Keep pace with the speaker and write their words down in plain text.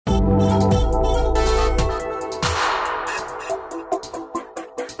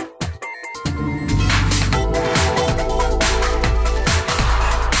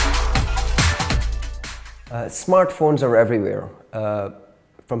Smartphones are everywhere,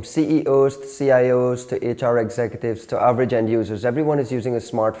 from CEOs to CIOs to HR executives to average end users. Everyone is using a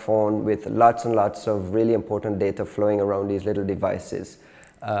smartphone with lots and lots of really important data flowing around these little devices.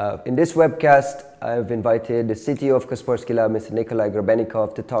 In this webcast, I've invited the CTO of Kaspersky Lab, Mr. Nikolay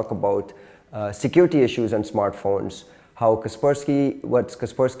Grebennikov, to talk about security issues on smartphones, what's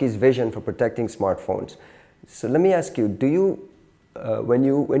Kaspersky's vision for protecting smartphones. So let me ask you, do you, when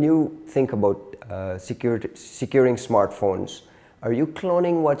you think about securing smartphones, are you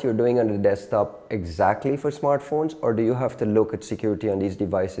cloning what you're doing on the desktop exactly for smartphones, or do you have to look at security on these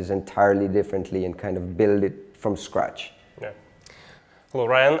devices entirely differently and kind of build it from scratch? Yeah. Hello,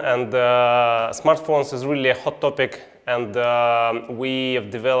 Ryan. And smartphones is really a hot topic, and we have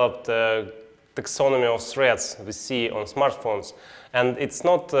developed a taxonomy of threats we see on smartphones. And it's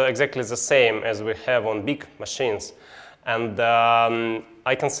not exactly the same as we have on big machines. And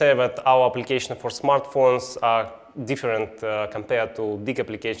I can say that our application for smartphones are different compared to big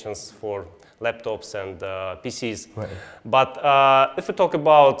applications for laptops and PCs. Right. But if we talk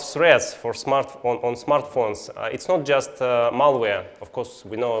about threats for on smartphones, it's not just malware. Of course,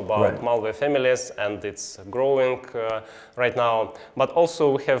 we know about malware families, and it's growing right now. But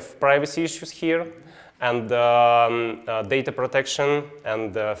also we have privacy issues here, and data protection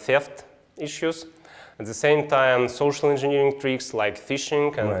and theft issues. At the same time, social engineering tricks like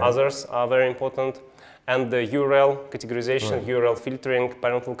phishing and others are very important. And the URL categorization, URL filtering,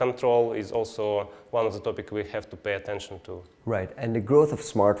 parental control is also one of the topics we have to pay attention to. Right, and the growth of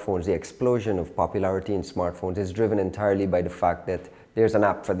smartphones, the explosion of popularity in smartphones is driven entirely by the fact that there's an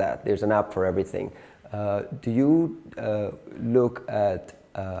app for that, there's an app for everything. Do you look at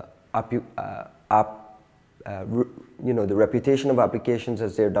the reputation of applications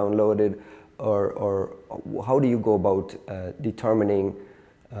as they're downloaded, or how do you go about determining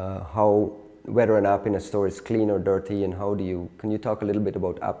whether an app in a store is clean or dirty, and can you talk a little bit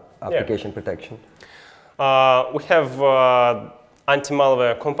about application protection? We have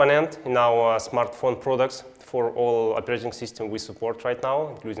anti-malware component in our smartphone products for all operating systems we support right now,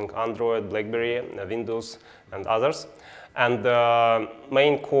 including Android, BlackBerry, Windows, and others. And the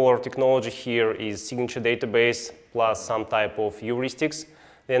main core technology here is signature database plus some type of heuristics.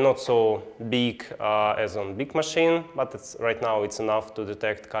 They're not so big as on big machine, but right now it's enough to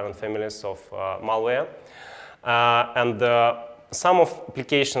detect current families of malware. And some of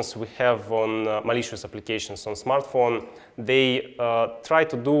applications we have on malicious applications on smartphone, they try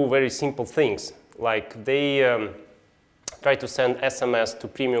to do very simple things, like they try to send SMS to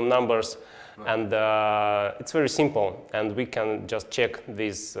premium numbers, and it's very simple, and we can just check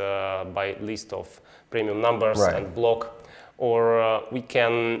this by list of premium numbers and block. Or we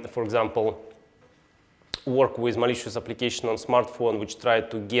can, for example, work with malicious application on smartphone which try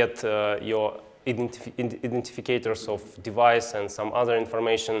to get your identifiers of device and some other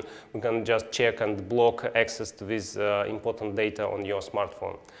information. We can just check and block access to this important data on your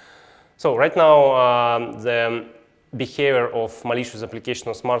smartphone. So right now, the behavior of malicious application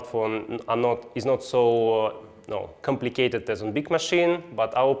on smartphone is not so complicated as on big machine,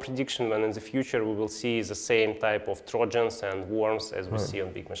 but our prediction when in the future we will see the same type of trojans and worms as we see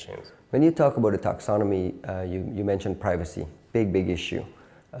on big machines. When you talk about a taxonomy, you mentioned privacy, big issue.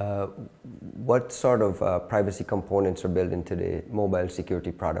 What sort of privacy components are built into the mobile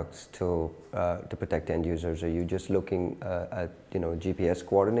security products to protect end users? Are you just looking at GPS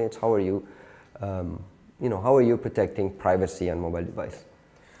coordinates? How are you protecting privacy on mobile device?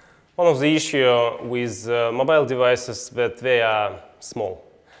 One of the issues with mobile devices that they are small,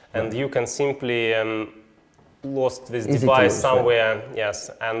 and you can simply lost this device somewhere. Yes,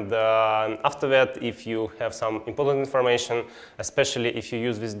 and after that, if you have some important information, especially if you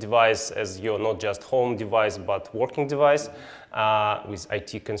use this device as your not just home device but working device with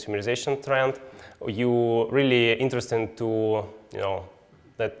IT consumerization trend, you really interested to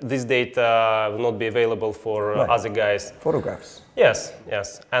that this data will not be available for other guys. Photographs. Yes.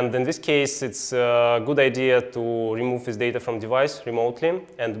 And in this case, it's a good idea to remove this data from device remotely.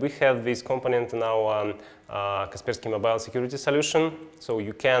 And we have this component in our Kaspersky mobile security solution. So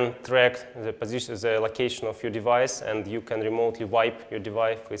you can track the position, the location of your device, and you can remotely wipe your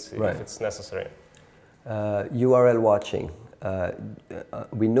device if it's necessary. URL watching.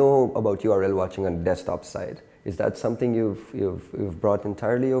 We know about URL watching on the desktop side. Is that something you've brought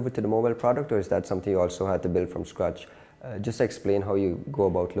entirely over to the mobile product, or is that something you also had to build from scratch? Just explain how you go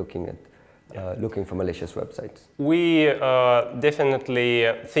about looking at looking for malicious websites? We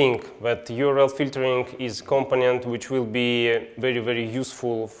definitely think that URL filtering is a component which will be very, very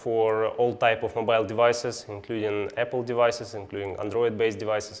useful for all type of mobile devices, including Apple devices, including Android-based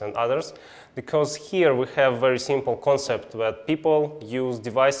devices and others, because here we have very simple concept that people use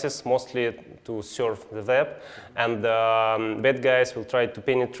devices mostly to surf the web, and bad guys will try to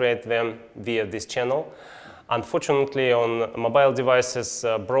penetrate them via this channel. Unfortunately, on mobile devices,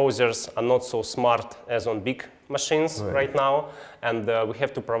 browsers are not so smart as on big machines right now, and we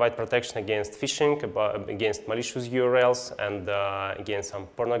have to provide protection against phishing, against malicious URLs, and against some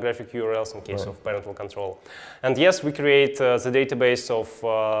pornographic URLs in case of parental control. And yes, we create the database of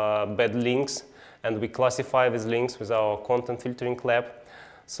bad links, and we classify these links with our content filtering lab.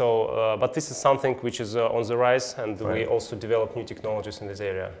 So, but this is something which is on the rise, and we also develop new technologies in this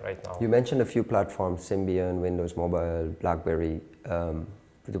area right now. You mentioned a few platforms, Symbian, Windows Mobile, BlackBerry.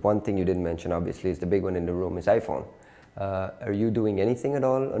 The one thing you didn't mention, obviously, is the big one in the room, is iPhone. Are you doing anything at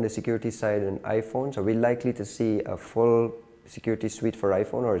all on the security side on iPhones? Are we likely to see a full security suite for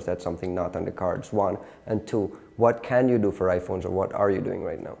iPhone, or is that something not on the cards? One, and two, what can you do for iPhones, or what are you doing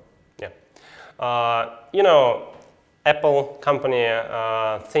right now? Yeah, you know, Apple company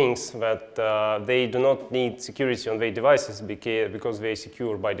thinks that they do not need security on their devices because they are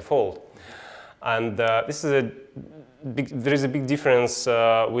secure by default. And this is there is a big difference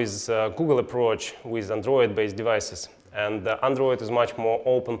with Google approach with Android-based devices. And Android is much more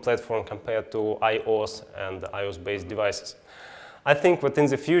open platform compared to iOS and iOS-based devices. I think that in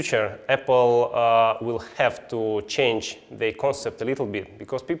the future, Apple will have to change their concept a little bit,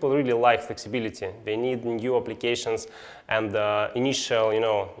 because people really like flexibility. They need new applications, and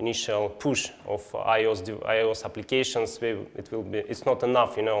initial push of iOS applications. It's not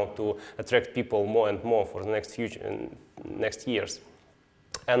enough, to attract people more and more for the next years.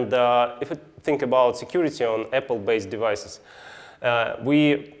 And if you think about security on Apple-based devices,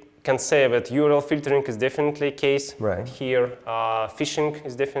 we can say that URL filtering is definitely a case here, phishing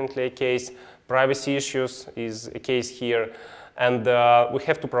is definitely a case, privacy issues is a case here, and we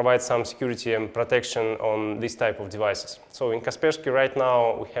have to provide some security and protection on this type of devices. So in Kaspersky right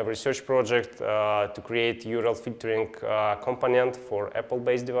now we have a research project to create URL filtering component for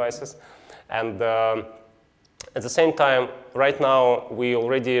Apple-based devices, and at the same time, right now we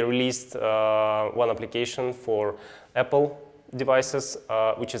already released one application for Apple devices,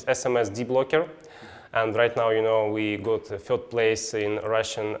 which is SMS deblocker, and right now, we got third place in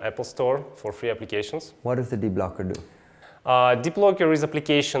Russian Apple Store for free applications. What does the deblocker do? Deblocker is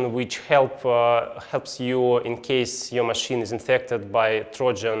application which helps you in case your machine is infected by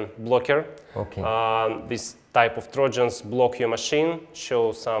Trojan blocker. Okay. This type of Trojans block your machine,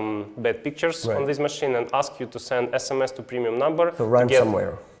 show some bad pictures on this machine, and ask you to send SMS to premium number. So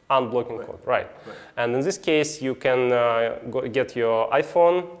ransomware. Unblocking code, right. And in this case, you can get your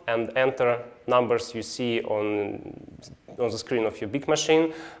iPhone and enter numbers you see on the screen of your big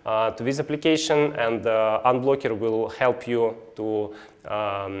machine to this application, and Unblocker will help you to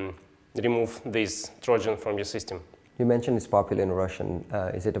remove this Trojan from your system. You mentioned it's popular in Russian.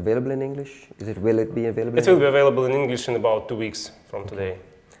 Is it available in English? Will it be available? It will be available in English in about 2 weeks from today.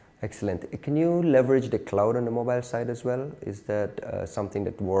 Excellent. Can you leverage the cloud on the mobile side as well? Is that something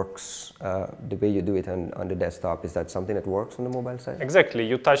that works the way you do it on the desktop? Is that something that works on the mobile side? Exactly.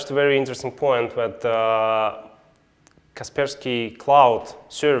 You touched a very interesting point that Kaspersky cloud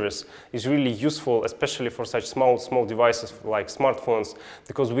service is really useful, especially for such small devices like smartphones,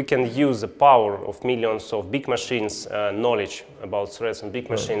 because we can use the power of millions of big machines, knowledge about threats on big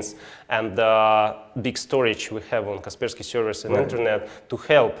machines, and big storage we have on Kaspersky servers and internet to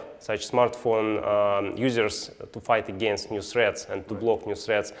help such smartphone users to fight against new threats and to block new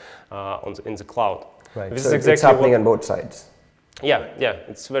threats in the cloud. Right. This is exactly it's happening on both sides. Yeah,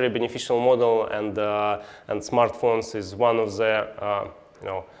 it's a very beneficial model, and smartphones is one of the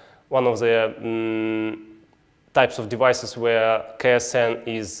types of devices where KSN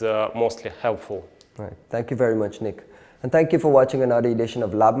is mostly helpful. Right. Thank you very much, Nick. And thank you for watching another edition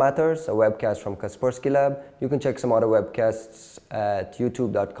of Lab Matters, a webcast from Kaspersky Lab. You can check some other webcasts at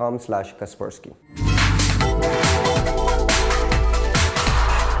youtube.com/Kaspersky.